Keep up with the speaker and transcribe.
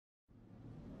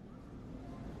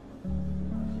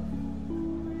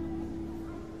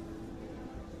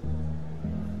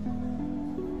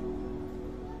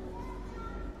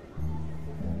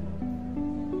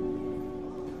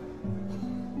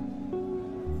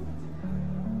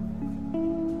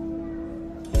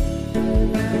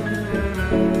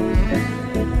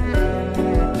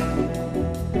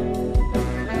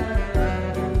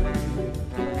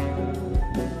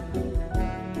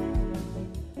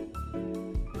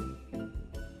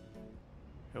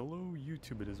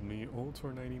YouTube? It is me,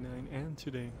 Oldtor99, and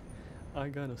today I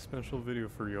got a special video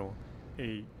for y'all.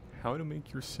 A how to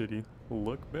make your city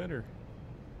look better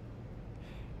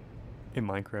in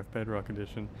Minecraft Bedrock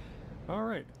Edition.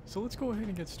 Alright, so let's go ahead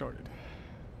and get started.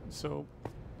 So,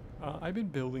 I've been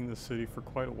building this city for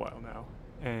quite a while now,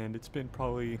 and it's been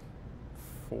probably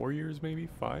 4 years, maybe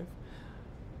 5.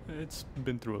 It's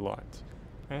been through a lot,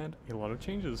 and a lot of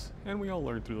changes, and we all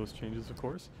learn through those changes, of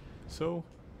course. So,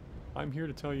 I'm here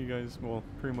to tell you guys, well,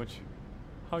 pretty much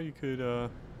how you could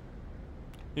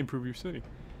improve your city.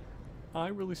 I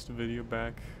released a video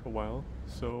back a while,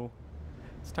 so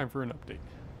it's time for an update.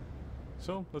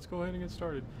 So, let's go ahead and get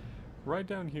started. Right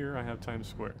down here, I have Times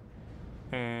Square.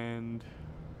 And,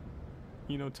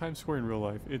 you know, Times Square in real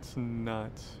life, it's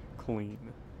not clean.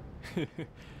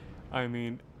 I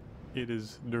mean, it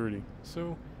is dirty.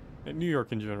 So, and New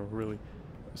York in general, really.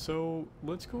 So,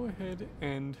 let's go ahead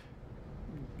and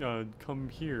come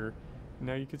here.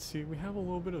 Now you can see we have a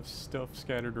little bit of stuff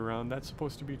scattered around. That's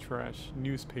supposed to be trash,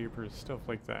 newspapers, stuff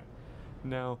like that.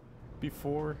 Now,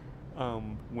 before I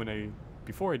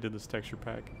did this texture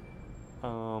pack,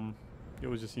 it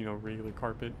was just, you know, regular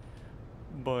carpet,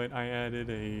 but I added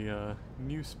a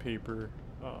newspaper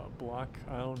block.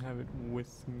 I don't have it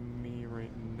with me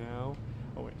right now.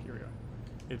 Oh wait, here we are.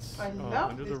 It's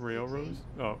under the railroads.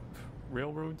 Oh,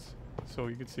 railroads. So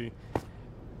you can see.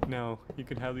 Now you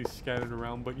could have these scattered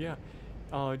around, but yeah,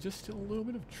 just a little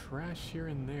bit of trash here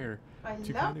and there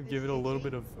to kind of give it a little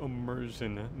bit of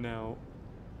immersion. Now,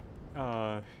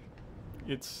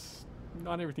 it's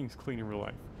not everything's clean in real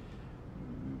life.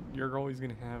 You're always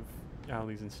gonna have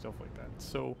alleys and stuff like that.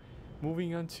 So,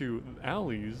 moving on to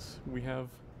alleys, we have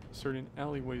certain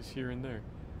alleyways here and there.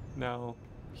 Now,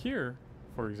 here,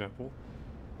 for example,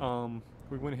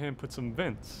 we went ahead and put some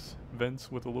vents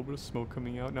with a little bit of smoke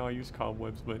coming out. Now I use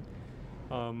cobwebs, but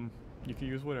you can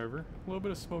use whatever. A little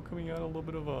bit of smoke coming out, a little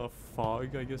bit of a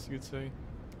fog, I guess you could say.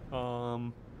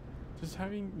 Just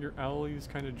having your alleys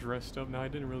kind of dressed up. Now I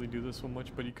didn't really do this one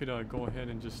much, but you could go ahead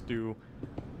and just do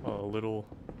little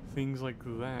things like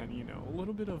that, you know, a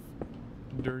little bit of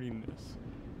dirtiness.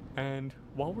 And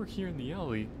while we're here in the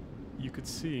alley, you could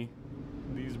see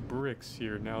these bricks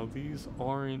here. Now these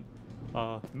aren't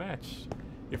matched.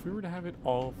 If we were to have it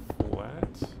all flat,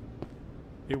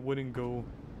 it wouldn't go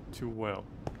too well.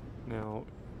 Now,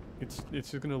 it's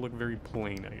just gonna look very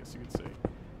plain, I guess you could say.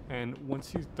 And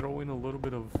once you throw in a little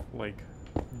bit of like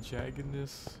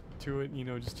jaggedness to it, you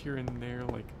know, just here and there,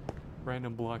 like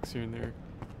random blocks here and there,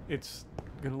 it's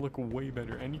gonna look way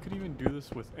better. And you could even do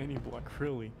this with any block,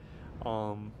 really.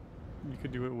 You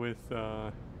could do it with,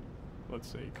 let's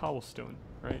say, cobblestone,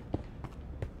 right?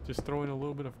 Just throw in a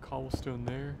little bit of cobblestone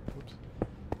there. Oops.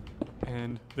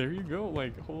 And there you go.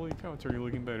 Like, holy cow, it's already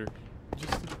looking better.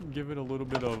 Just to give it a little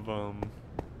bit of,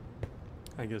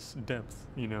 I guess, depth,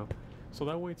 you know. So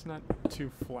that way it's not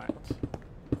too flat.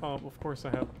 Of course, I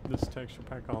have this texture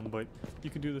pack on, but you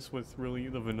could do this with really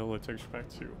the vanilla texture pack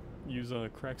too. Use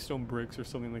cracked stone bricks or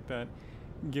something like that.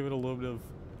 Give it a little bit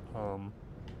of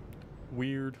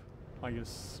weird, I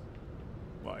guess,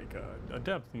 like a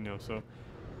depth, you know. So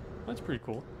that's pretty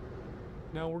cool.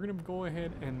 Now we're gonna go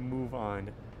ahead and move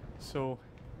on. So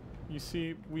you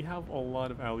see, we have a lot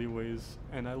of alleyways,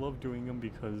 and I love doing them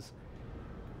because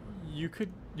you could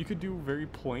do very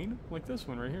plain, like this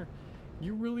one right here.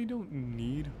 You really don't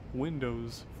need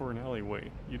windows for an alleyway.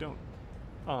 You don't.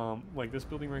 Like this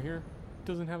building right here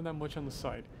doesn't have that much on the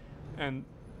side, and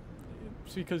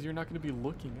it's because you're not going to be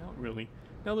looking out really.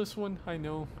 Now this one, I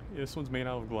know this one's made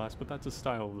out of glass, but that's the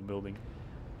style of the building.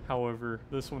 However,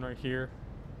 this one right here,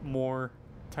 more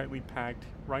tightly packed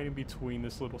right in between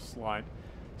this little slot.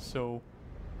 So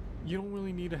you don't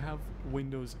really need to have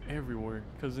windows everywhere,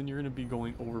 because then you're going to be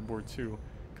going overboard too,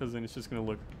 because then it's just going to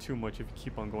look too much if you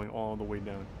keep on going all the way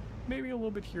down. Maybe a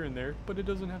little bit here and there, but it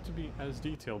doesn't have to be as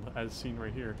detailed as seen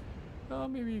right here.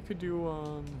 Maybe you could do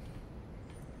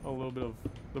a little bit of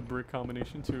the brick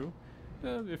combination too,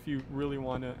 if you really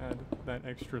want to add that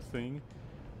extra thing.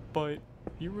 But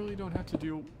you really don't have to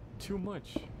do too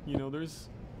much. You know, there's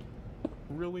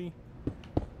really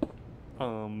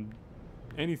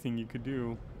anything you could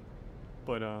do.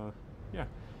 But yeah.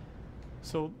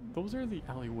 So those are the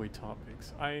alleyway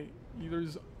topics.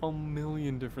 There's a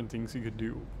million different things you could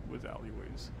do with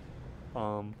alleyways.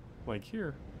 Like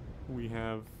here, we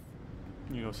have,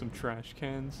 you know, some trash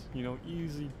cans. You know,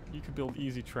 easy. You could build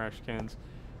easy trash cans.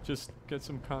 Just get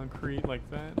some concrete like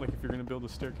that. Like if you're gonna build a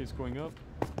staircase going up,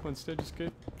 but instead just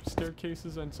get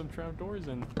staircases and some trapdoors,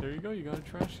 and there you go. You got a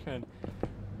trash can.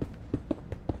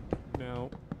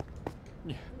 Now,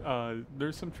 yeah,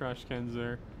 there's some trash cans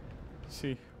there.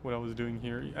 See what I was doing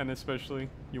here? And especially,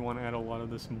 you want to add a lot of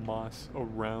this moss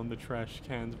around the trash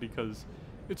cans because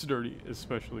it's dirty,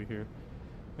 especially here.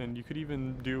 And you could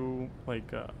even do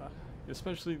like,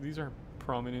 especially these are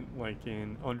prominent like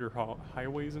in under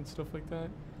highways and stuff like that.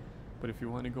 But if you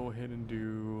want to go ahead and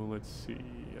do, let's see,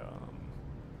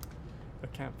 a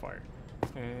campfire,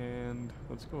 and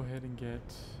let's go ahead and get,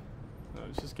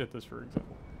 let's just get this for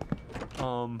example.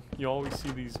 You always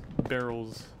see these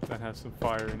barrels that have some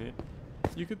fire in it.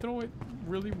 You could throw it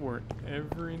really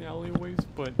wherever in alleyways,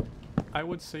 but I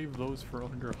would save those for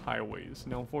under highways.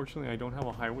 Now, unfortunately, I don't have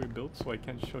a highway built, so I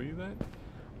can't show you that.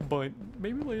 But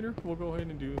maybe later, we'll go ahead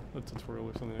and do a tutorial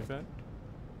or something like that.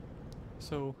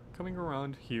 So, coming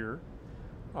around here,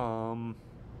 you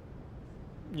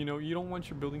know, you don't want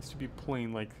your buildings to be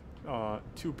plain, like,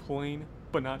 too plain,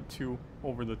 but not too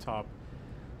over the top.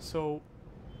 So,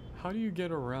 how do you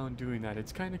get around doing that?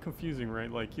 It's kind of confusing,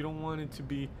 right? Like, you don't want it to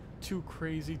be too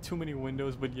crazy, too many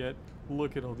windows, but yet,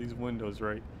 look at all these windows,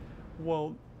 right?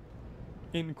 Well,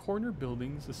 in corner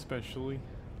buildings especially,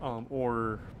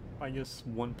 or I guess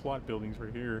one plot buildings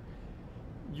right here,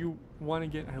 you want to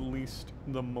get at least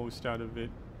the most out of it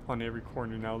on every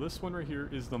corner. Now this one right here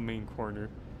is the main corner.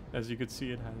 As you can see,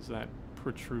 it has that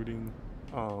protruding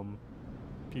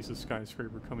piece of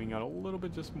skyscraper coming out a little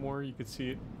bit just more. You can see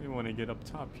it when I get up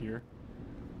top here.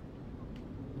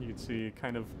 You can see it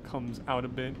kind of comes out a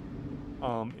bit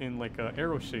in like a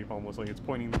arrow shape, almost like it's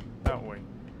pointing that way.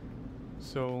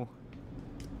 So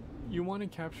you want to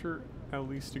capture at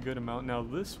least a good amount. Now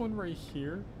this one right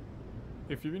here,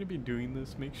 if you're going to be doing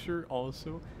this, make sure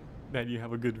also that you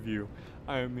have a good view.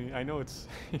 I mean, I know it's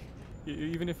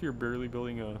even if you're barely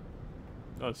building a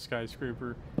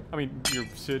skyscraper, I mean your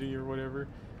city or whatever,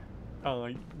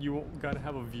 you got to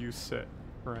have a view set,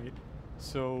 right?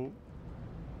 So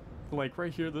like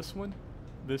right here, this one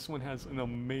has an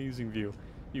amazing view.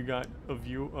 You got a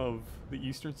view of the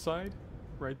eastern side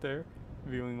right there,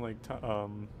 viewing like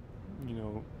you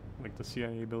know, like the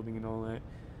CIA building and all that.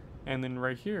 And then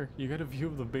right here you got a view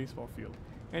of the baseball field,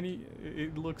 and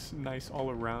it looks nice all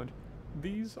around.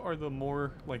 These are the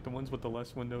more like the ones with the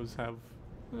less windows have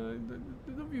the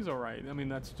view's alright. I mean,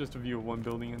 that's just a view of one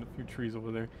building and a few trees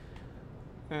over there.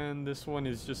 And this one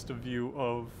is just a view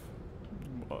of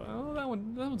that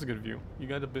one's a good view. You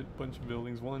got a bunch of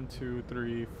buildings, 1 2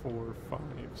 3 4 5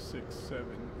 6 7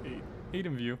 8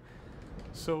 in view.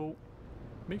 So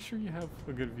make sure you have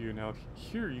a good view. Now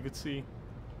here you can see,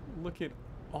 look at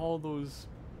all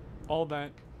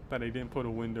that I didn't put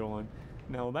a window on.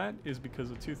 Now that is because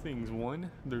of two things.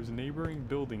 One, there's neighboring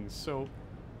buildings, so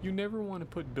you never want to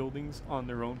put buildings on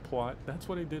their own plot. That's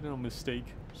what I did in a mistake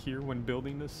here when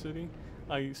building this city.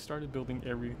 I started building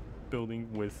every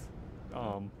building with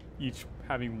each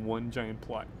having one giant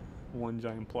plot,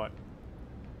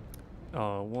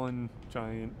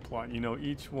 you know,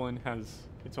 each one has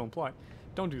its own plot.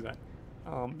 Don't do that.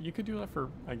 You could do that for,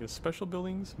 I guess, special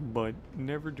buildings, but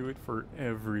never do it for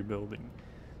every building.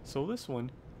 So this one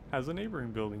has a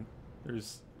neighboring building.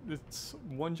 It's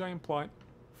one giant plot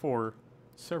for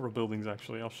several buildings,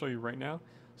 actually. I'll show you right now.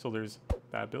 So there's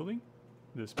that building,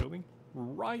 this building,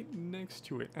 right next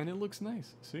to it, and it looks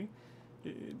nice. See?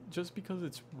 Just because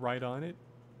it's right on it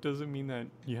doesn't mean that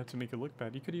you have to make it look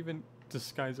bad. You could even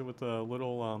disguise it with a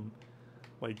little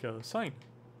like a sign,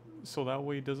 so that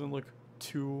way it doesn't look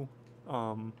too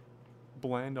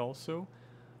bland. Also,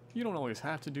 you don't always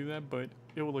have to do that, but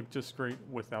it will look just great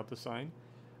without the sign.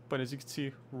 But as you can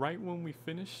see, right when we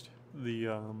finished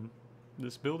the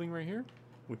this building right here,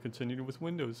 we continued with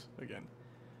windows again.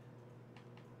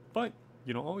 But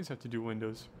you don't always have to do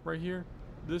windows. Right here,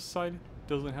 this side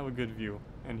doesn't have a good view,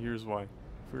 and here's why.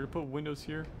 If we were to put windows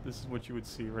here, this is what you would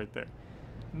see right there.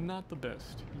 Not the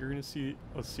best. You're gonna see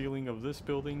a ceiling of this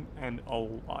building and a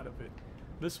lot of it.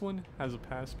 This one has a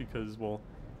pass because, well,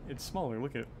 it's smaller.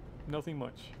 Look at it. Nothing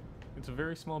much. It's a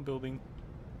very small building.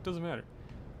 Doesn't matter.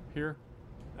 Here,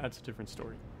 that's a different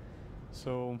story.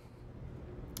 So,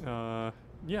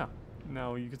 yeah.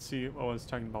 Now you can see, I was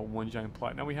talking about one giant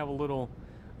plot. Now we have a little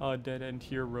dead end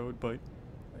here road, but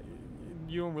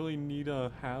you don't really need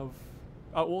to have,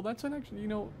 well, that's an actually, you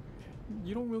know,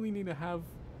 you don't really need to have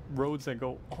roads that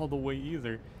go all the way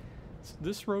either.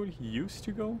 This road used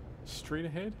to go straight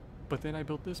ahead, but then I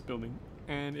built this building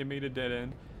and it made a dead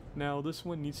end. Now this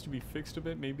one needs to be fixed a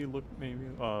bit, maybe look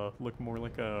more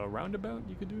like a roundabout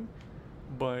you could do,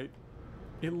 but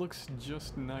it looks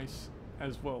just nice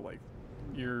as well. Like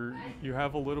you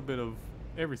have a little bit of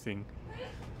everything.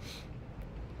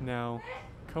 Now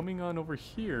coming on over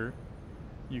here,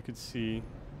 you could see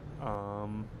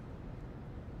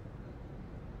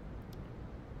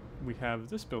we have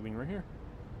this building right here.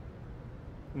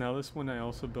 Now this one I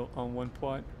also built on one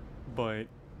plot, but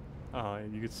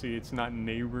you can see it's not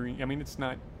neighboring. I mean, it's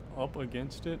not up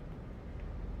against it,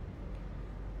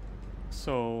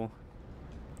 so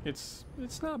it's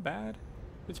not bad.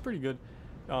 It's pretty good.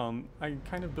 I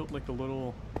kind of built like a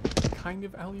little kind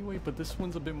of alleyway, but this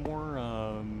one's a bit more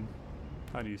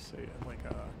how do you say it?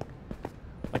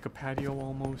 Like a patio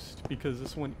almost, because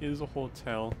this one is a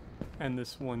hotel, and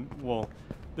this one, well,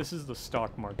 this is the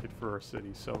stock market for our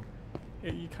city, so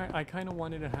I kind of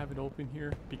wanted to have it open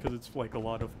here because it's like a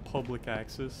lot of public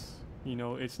access. You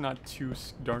know, it's not too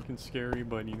dark and scary,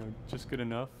 but you know, just good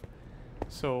enough.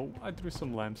 So I threw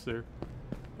some lamps there.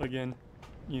 Again,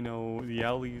 you know, the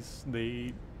alleys,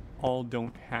 they all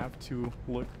don't have to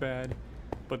look bad,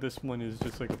 but this one is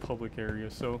just like a public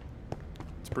area, so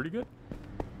it's pretty good.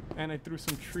 And I threw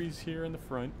some trees here in the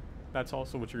front. That's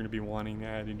also what you're going to be wanting to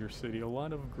add in your city. A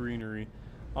lot of greenery,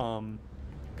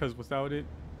 because without it,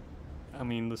 I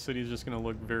mean, the city is just going to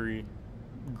look very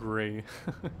gray.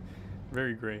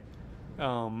 Very gray.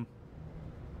 So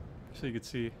you can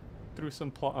see, threw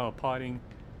some potting,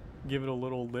 give it a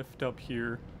little lift up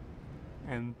here,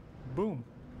 and boom,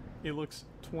 it looks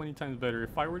 20 times better.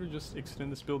 If I were to just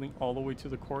extend this building all the way to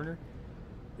the corner,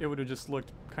 it would have just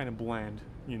looked kind of bland,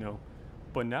 you know.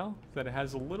 But now that it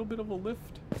has a little bit of a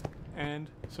lift and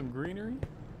some greenery,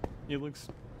 it looks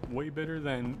way better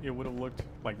than it would have looked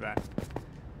like that.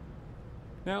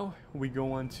 Now we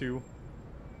go on to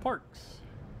parks.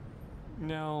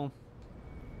 Now,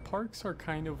 parks are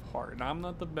kind of hard. I'm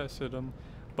not the best at them,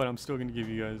 but I'm still going to give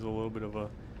you guys a little bit of a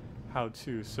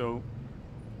how-to. So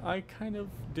I kind of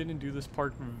didn't do this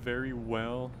park very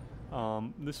well.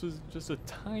 This was just a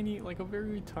tiny, like a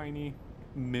very tiny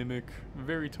mimic,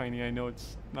 very tiny, I know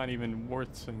it's not even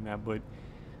worth saying that, but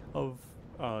of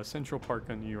Central Park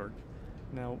on New York.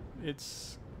 Now it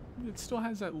still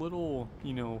has that little,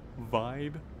 you know,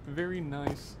 vibe, very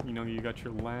nice. You know, you got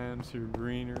your lamps, your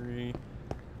greenery,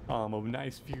 a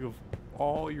nice view of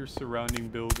all your surrounding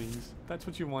buildings. That's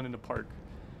what you want in a park.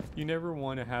 You never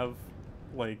want to have,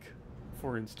 like,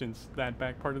 for instance, that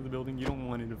back part of the building, you don't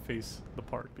want it to face the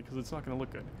park because it's not going to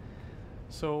look good.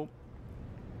 So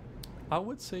I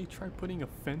would say try putting a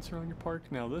fence around your park.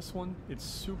 Now this one, it's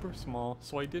super small,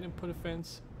 so I didn't put a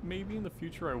fence. Maybe in the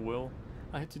future I will.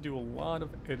 I had to do a lot of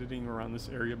editing around this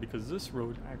area because this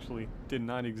road actually did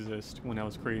not exist when I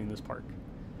was creating this park.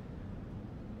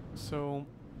 So,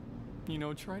 you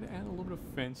know, try to add a little bit of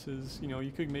fences. You know,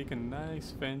 you could make a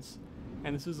nice fence,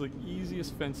 and this is the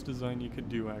easiest fence design you could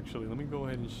do actually. Let me go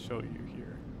ahead and show you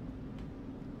here.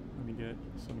 Let me get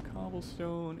some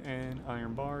cobblestone and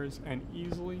iron bars, and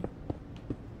easily,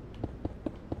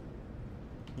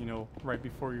 you know, right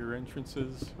before your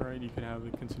entrances, right, you can have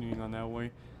it continuing on that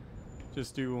way.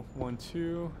 Just do 1,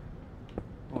 2,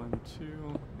 1, 2,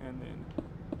 and then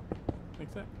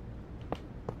like that.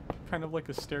 Kind of like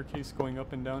a staircase going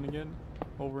up and down again,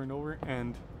 over and over,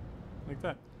 and like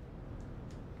that.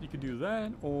 You could do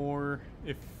that, or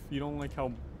if you don't like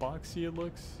how boxy it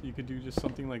looks, you could do just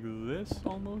something like this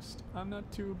almost. I'm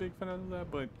not too big fan of that,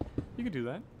 but you could do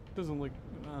that. It doesn't look,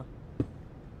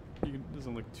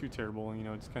 doesn't look too terrible. You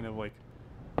know, it's kind of like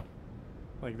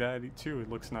that too. It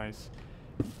looks nice.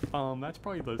 That's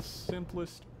probably the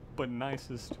simplest but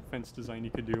nicest fence design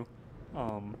you could do.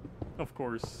 Of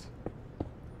course,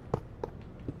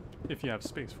 if you have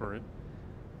space for it.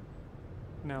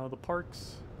 Now the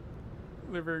parks,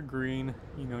 they're very green.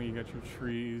 You know, you got your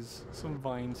trees, some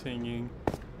vines hanging,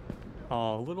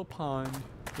 a little pond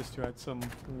just to add some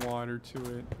water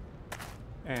to it,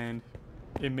 and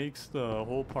it makes the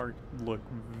whole park look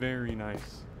very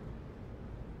nice.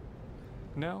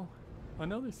 Now,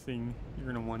 another thing you're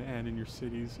going to want to add in your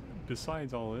cities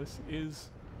besides all this is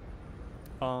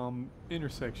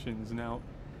intersections. Now,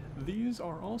 these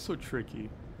are also tricky.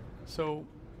 So,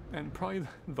 and probably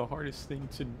the hardest thing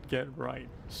to get right,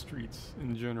 streets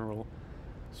in general.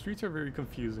 Streets are very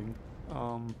confusing.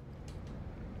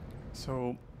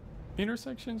 So,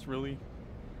 intersections really,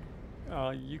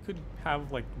 you could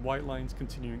have like white lines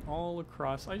continuing all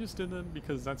across. I just did that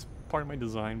because that's part of my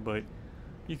design, but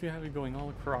you could have it going all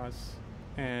across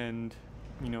and,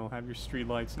 you know, have your street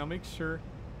lights. Now make sure,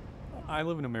 I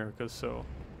live in America, so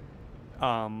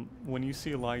when you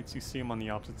see lights, you see them on the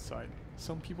opposite side.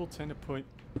 Some people tend to put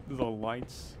the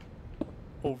lights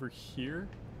over here,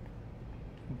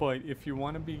 but if you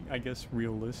want to be, I guess,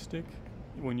 realistic,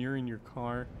 when you're in your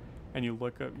car and you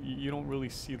look up, you don't really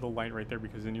see the light right there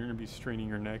because then you're going to be straining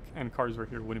your neck, and cars right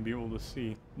here wouldn't be able to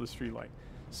see the street light.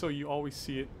 So you always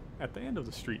see it at the end of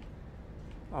the street.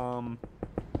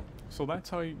 So that's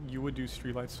how you would do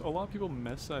streetlights. A lot of people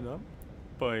mess that up,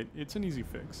 but it's an easy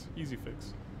fix. Easy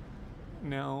fix.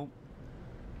 Now,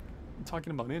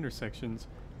 talking about intersections,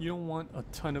 you don't want a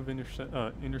ton of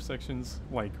intersections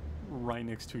like right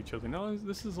next to each other. Now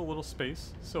this is a little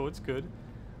space, so it's good.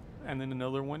 And then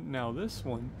another one. Now this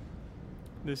one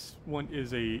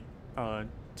is a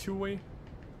two-way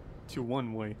to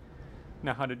one-way.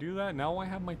 Now how to do that? Now I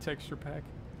have my texture pack,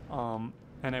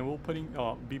 and I will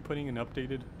be putting an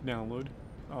updated download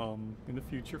in the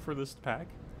future for this pack.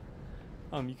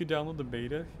 You could download the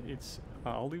beta. It's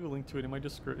I'll leave a link to it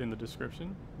in the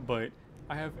description. But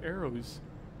I have arrows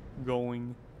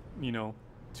going, you know,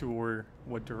 to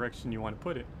what direction you want to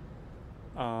put it,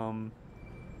 to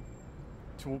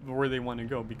where they want to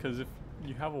go. Because if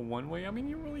you have a one-way, I mean,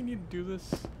 you really need to do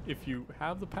this if you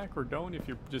have the pack or don't. If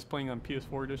you're just playing on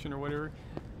PS4 edition or whatever,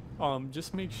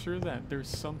 just make sure that there's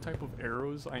some type of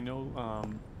arrows. I know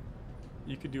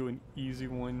you could do an easy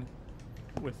one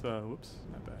with whoops,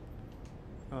 not bad.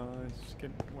 Just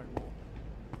get white wool.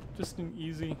 Just an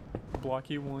easy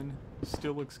blocky one,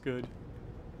 still looks good,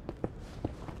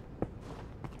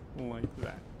 like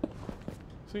that.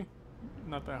 See,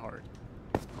 not that hard.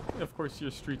 Of course, your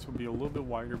streets will be a little bit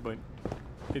wider, but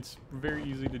it's very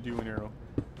easy to do an arrow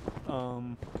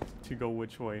to go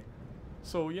which way.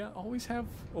 So yeah, always have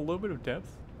a little bit of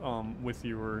depth with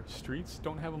your streets.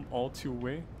 Don't have them all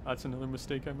two-way. That's another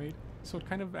mistake I made. So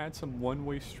kind of add some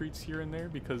one-way streets here and there,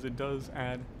 because it does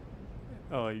add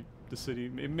the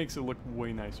city. It makes it look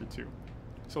way nicer too.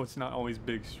 So it's not always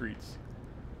big streets.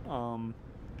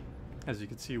 As you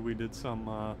can see, we did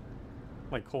some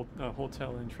like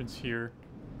hotel entrance here,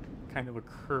 kind of a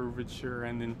curvature,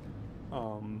 and then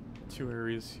two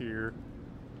areas here.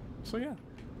 So yeah,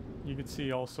 you can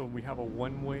see also we have a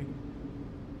one-way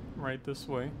right this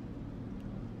way.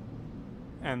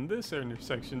 And this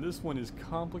intersection, this one is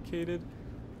complicated.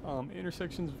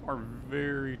 Intersections are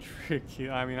very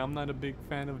tricky. I mean, I'm not a big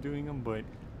fan of doing them, but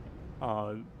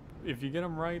if you get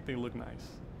them right, they look nice.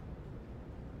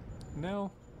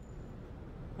 Now,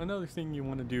 another thing you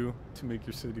want to do to make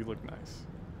your city look nice.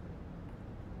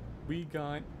 We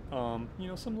got, you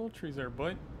know, some little trees there,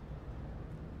 but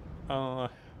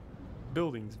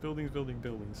buildings.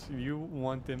 You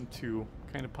want them to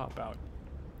kind of pop out.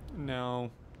 Now,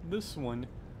 this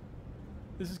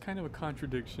is kind of a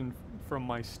contradiction from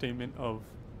my statement of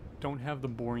don't have the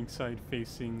boring side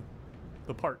facing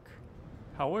the park.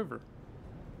 However,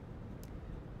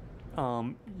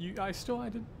 I still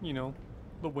added, you know,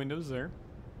 the windows there,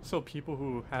 so people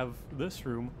who have this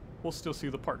room will still see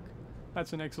the park.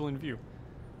 That's an excellent view.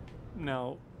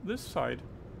 Now, this side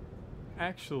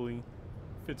actually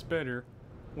fits better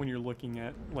when you're looking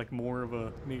at like more of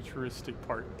a naturistic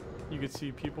part. You can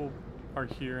see people are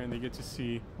here and they get to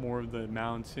see more of the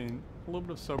mountain, a little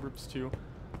bit of suburbs too.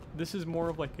 This is more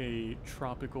of like a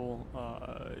tropical,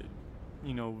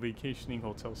 you know, vacationing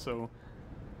hotel. So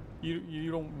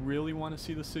you don't really want to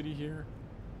see the city here.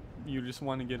 You just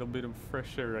want to get a bit of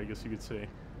fresh air, I guess you could say.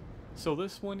 So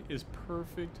this one is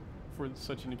perfect for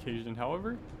such an occasion.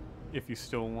 However, if you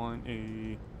still want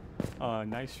a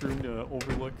nice room to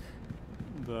overlook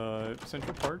the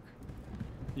Central Park,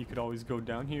 you could always go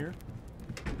down here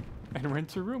and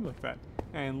rent a room like that.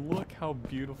 And look how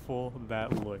beautiful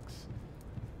that looks.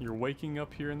 You're waking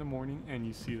up here in the morning and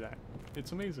you see that.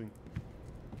 It's amazing.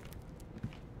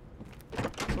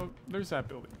 So there's that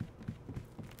building.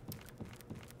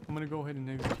 I'm gonna go ahead and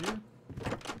exit here.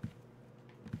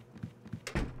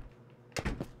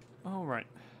 Alright.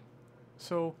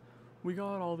 So we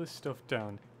got all this stuff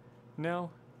down.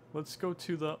 Now let's go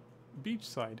to the beach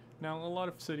side. Now a lot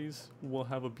of cities will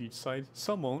have a beach side,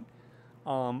 some won't.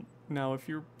 Now if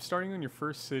you're starting on your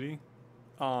first city,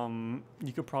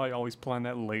 you could probably always plan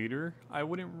that later. I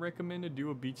wouldn't recommend to do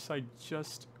a beach side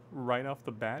just right off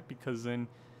the bat, because then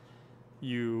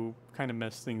you kind of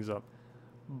mess things up.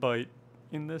 But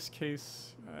in this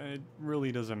case, it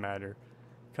really doesn't matter,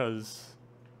 because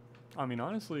I mean,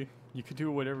 honestly, you could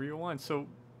do whatever you want. So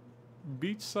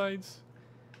beach sides,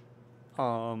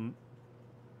 you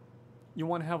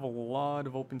want to have a lot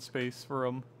of open space for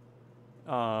them.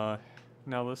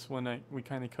 Now this one, we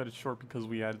kind of cut it short because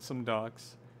we added some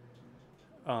docks.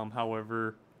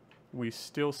 However, we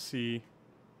still see,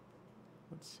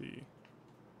 let's see,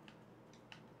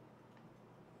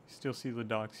 still see the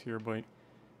docks here, but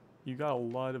you got a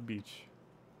lot of beach.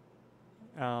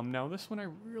 Now this one I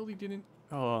really didn't,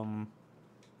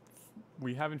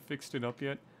 we haven't fixed it up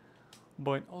yet,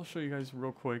 but I'll show you guys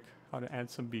real quick how to add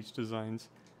some beach designs.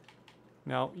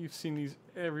 Now you've seen these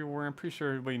everywhere. I'm pretty sure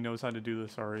everybody knows how to do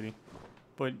this already,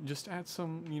 but just add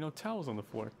some, you know, towels on the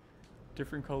floor,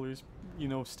 different colors. You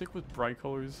know, stick with bright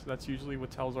colors. That's usually what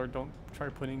towels are. Don't try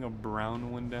putting a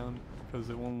brown one down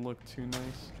because it won't look too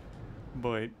nice.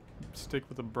 but stick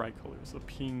with the bright colors, the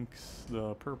pinks,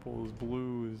 the purples,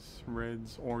 blues,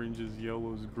 reds, oranges,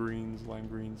 yellows, greens, lime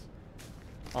greens.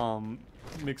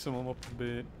 Mix them up a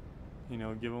bit, you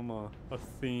know, give them a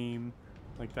theme.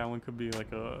 Like that one could be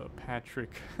like a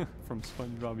Patrick from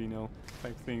SpongeBob, you know,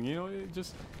 type thing. You know,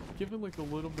 just give it like a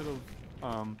little bit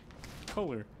of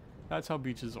color. That's how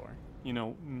beaches are. You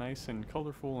know, nice and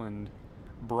colorful and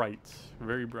bright,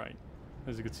 very bright.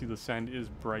 As you can see, the sand is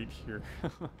bright here,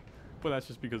 but that's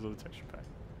just because of the texture pack.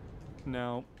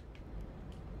 Now,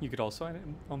 you could also add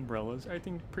umbrellas. I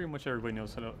think pretty much everybody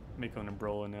knows how to make an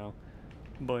umbrella now.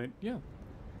 But yeah,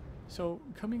 so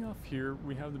coming off here,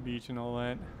 we have the beach and all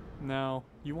that. Now,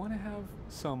 you want to have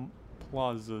some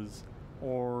plazas,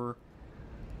 or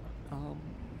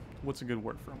what's a good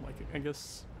word for them? Like, I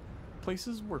guess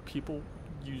places where people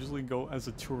usually go as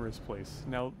a tourist place.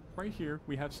 Now, right here,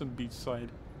 we have some beachside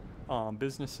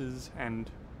businesses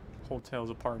and hotels,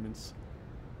 apartments,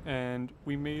 and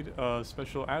we made a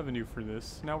special avenue for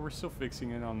this. Now we're still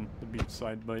fixing it on the beach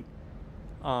side, but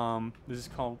this is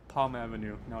called Palm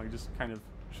Avenue. Now I just kind of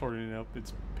shortened it up.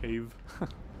 It's pave.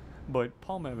 But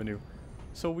Palm Avenue.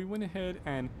 So we went ahead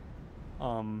and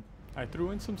I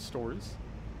threw in some stores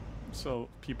so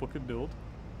people could build,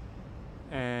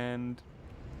 and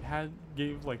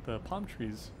gave like the palm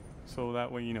trees, so that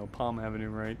way, you know, Palm Avenue,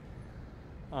 right?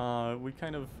 We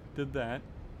kind of did that,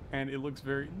 and it looks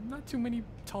not too many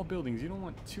tall buildings. You don't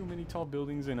want too many tall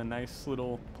buildings in a nice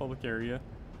little public area.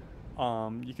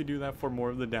 You could do that for more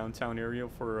of the downtown area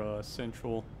for a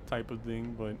central type of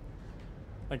thing, but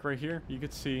like right here, you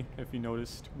could see, if you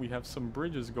noticed, we have some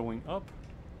bridges going up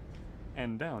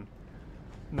and down.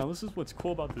 Now this is what's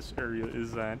cool about this area,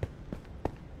 is that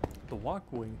the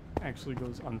walkway actually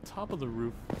goes on top of the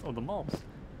roof of the malls,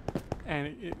 and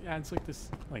it adds like this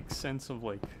like sense of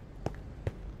like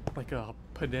a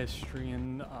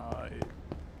pedestrian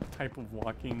type of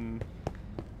walking,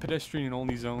 pedestrian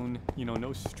only zone, you know,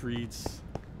 no streets.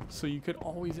 So you could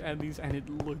always add these, and it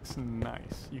looks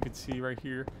nice. You can see right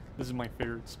here, this is my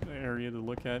favorite area to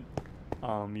look at.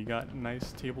 You got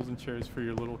nice tables and chairs for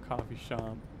your little coffee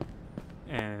shop,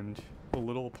 and the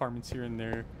little apartments here and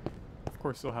there. Of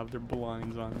course, they'll have their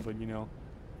blinds on, but you know,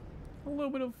 a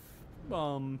little bit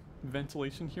of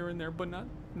ventilation here and there, but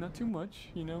not too much,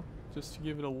 you know, just to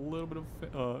give it a little bit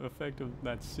of effect of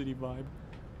that city vibe.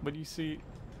 But you see,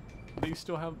 they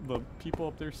still have, the people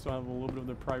up there still have a little bit of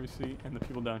their privacy, and the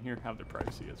people down here have their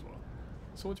privacy as well.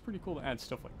 So it's pretty cool to add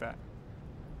stuff like that.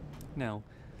 Now,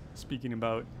 speaking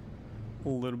about a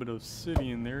little bit of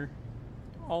city in there,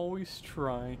 always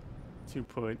try to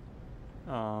put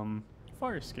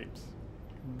fire escapes.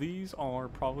 These are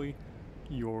probably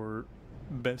your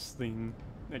best thing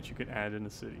that you could add in a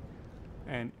city,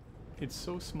 and it's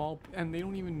so small, and they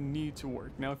don't even need to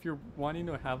work. Now, if you're wanting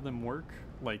to have them work,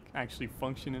 like actually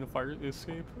function in a fire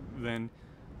escape, then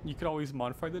you could always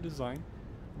modify the design,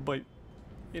 but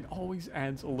it always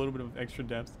adds a little bit of extra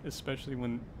depth, especially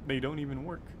when they don't even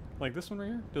work. Like this one right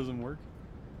here doesn't work.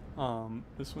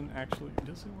 This one actually,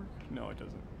 does it work? No, it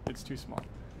doesn't. It's too small.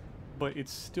 But it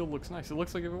still looks nice. It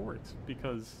looks like if it worked,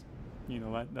 because, you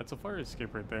know, that's a fire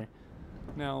escape right there.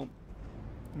 Now,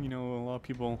 you know, a lot of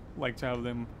people like to have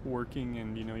them working,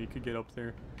 and, you know, you could get up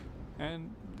there, and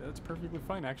that's perfectly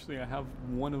fine. Actually, I have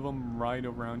one of them right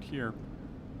around here.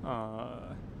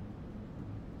 Let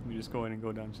me just go ahead and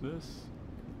go down to this.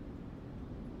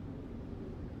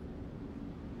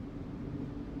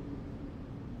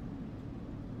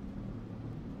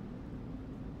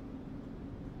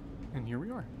 And here we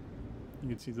are. You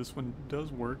can see this one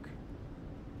does work,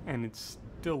 and it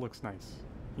still looks nice.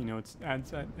 You know, it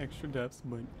adds that extra depth,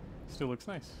 but still looks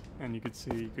nice. And you could see,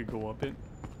 you could go up it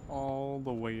all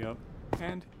the way up,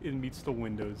 and it meets the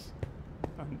windows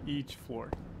on each floor.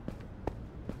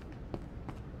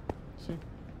 See?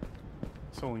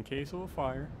 So in case of a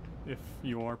fire, if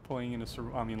you are playing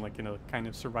in like in a kind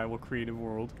of survival creative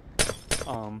world,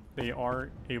 they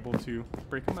are able to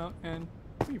break them out and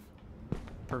leave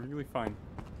perfectly fine.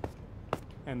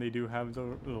 And they do have the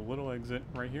little exit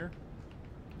right here,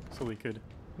 so they could,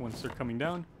 once they're coming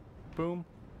down, boom,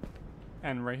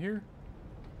 and right here,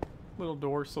 little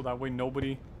door, so that way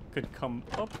nobody could come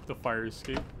up the fire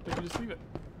escape. They could just leave it.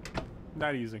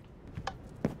 That easy.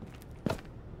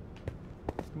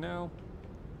 Now,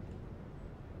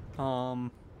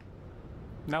 now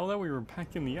that we were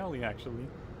back in the alley, actually,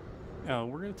 we're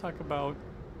going to talk about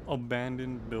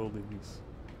abandoned buildings.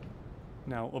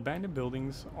 Now, abandoned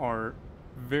buildings are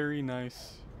very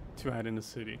nice to add in a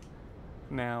city.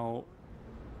 Now,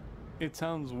 it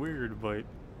sounds weird, but,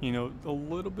 you know, a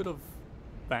little bit of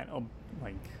that,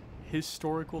 like,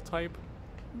 historical type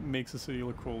makes the city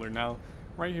look cooler. Now,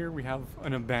 right here we have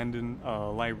an abandoned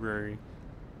library.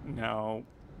 Now,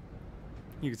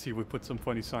 you can see we put some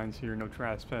funny signs here: no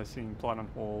trespassing, plot on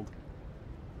hold.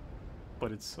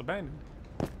 But it's abandoned.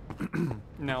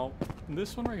 Now,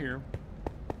 this one right here,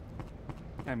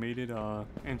 I made it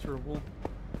enterable,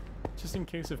 just in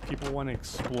case if people want to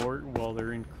explore it while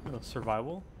they're in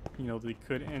survival. You know, they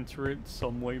could enter it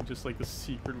some way, just like a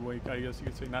secret way, I guess you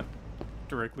could say, not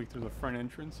directly through the front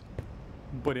entrance,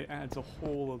 but it adds a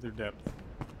whole other depth.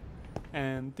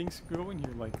 And things could go in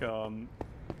here like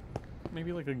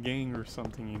maybe like a gang or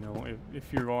something, you know,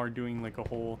 if you are doing like a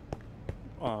whole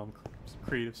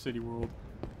creative city world.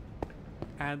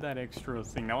 Add that extra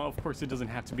thing. Now, of course, it doesn't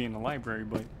have to be in the library,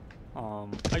 but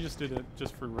I just did it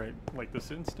just for like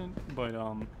this instance, but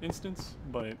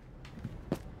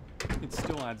it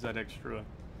still adds that extra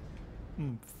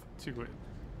oomph to it.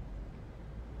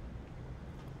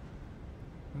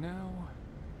 Now,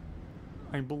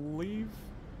 I believe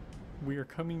we are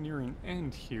coming near an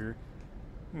end here.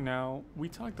 Now, we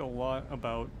talked a lot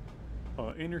about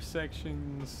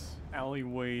intersections,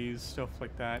 alleyways, stuff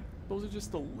like that. Those are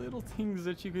just the little things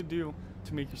that you could do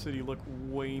to make your city look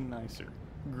way nicer.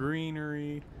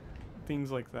 Greenery,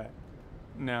 things like that.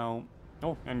 Now,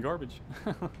 oh, and garbage.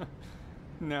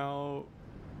 Now,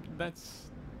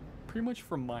 that's pretty much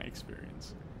from my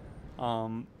experience.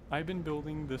 I've been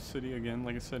building this city again,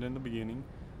 like I said in the beginning,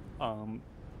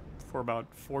 for about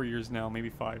 4 years now, maybe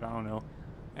 5, I don't know.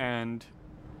 And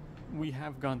we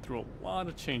have gone through a lot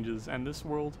of changes, and this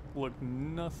world looked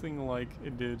nothing like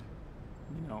it did,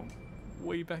 you know,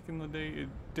 way back in the day. It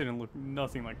didn't look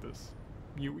nothing like this.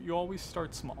 You always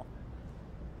start small,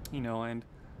 you know, and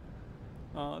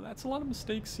that's a lot of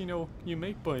mistakes, you know, you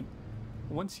make, but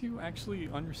once you actually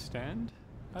understand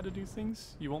how to do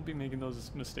things, you won't be making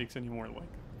those mistakes anymore. Like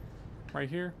right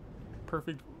here,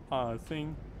 perfect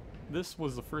thing. This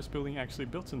was the first building actually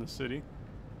built in the city,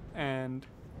 and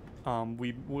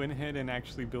we went ahead and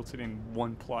actually built it in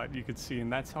one plot, you could see,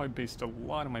 and that's how I based a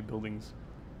lot of my buildings.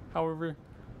 However,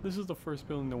 this is the first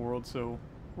building in the world, so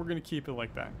we're gonna keep it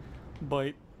like that.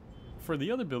 But for the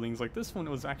other buildings, like this one,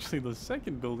 it was actually the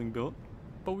second building built,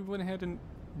 but we went ahead and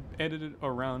edited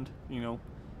around, you know.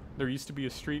 There used to be a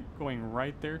street going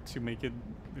right there to make it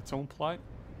its own plot,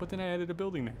 but then I added a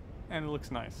building there, and it looks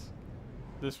nice.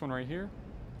 This one right here,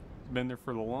 it's been there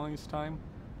for the longest time,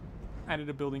 added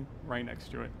a building right next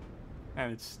to it,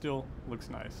 and it still looks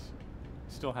nice.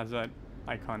 Still has that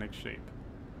iconic shape.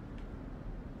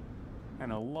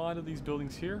 And a lot of these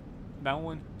buildings here, that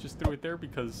one just threw it there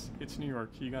because it's New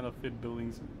York. You gotta fit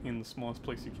buildings in the smallest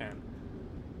place you can.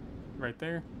 Right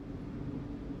there,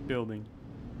 building.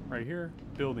 Right here,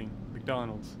 building.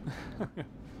 McDonald's.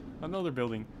 Another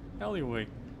building. Alleyway.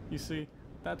 You see,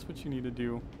 that's what you need to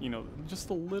do. You know, just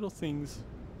the little things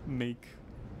make,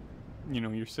 you know,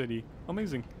 your city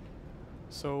amazing.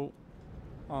 So,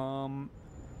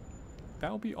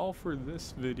 that'll be all for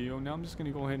this video. Now I'm just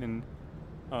gonna go ahead and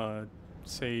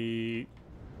say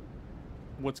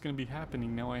what's gonna be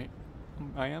happening. Now I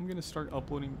am gonna start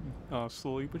uploading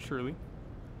slowly but surely.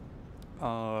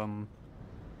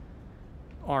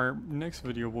 Our next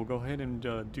video we'll go ahead and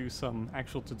do some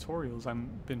actual tutorials.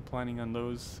 I've been planning on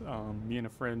those. Me and a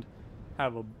friend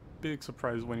have a big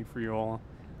surprise waiting for you all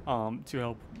to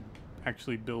help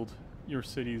actually build your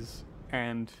cities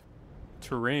and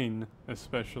terrain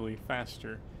especially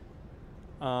faster.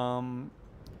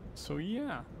 So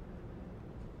yeah,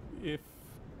 if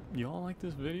y'all like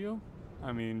this video,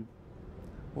 I mean,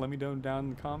 let me know down in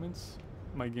the comments.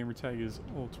 My gamer tag is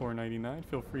Ultor99.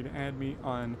 Feel free to add me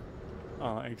on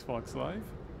Xbox Live.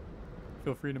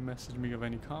 Feel free to message me of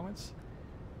any comments.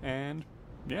 And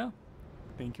yeah,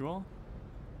 thank you all,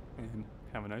 and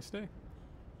have a nice day.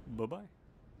 Bye-bye.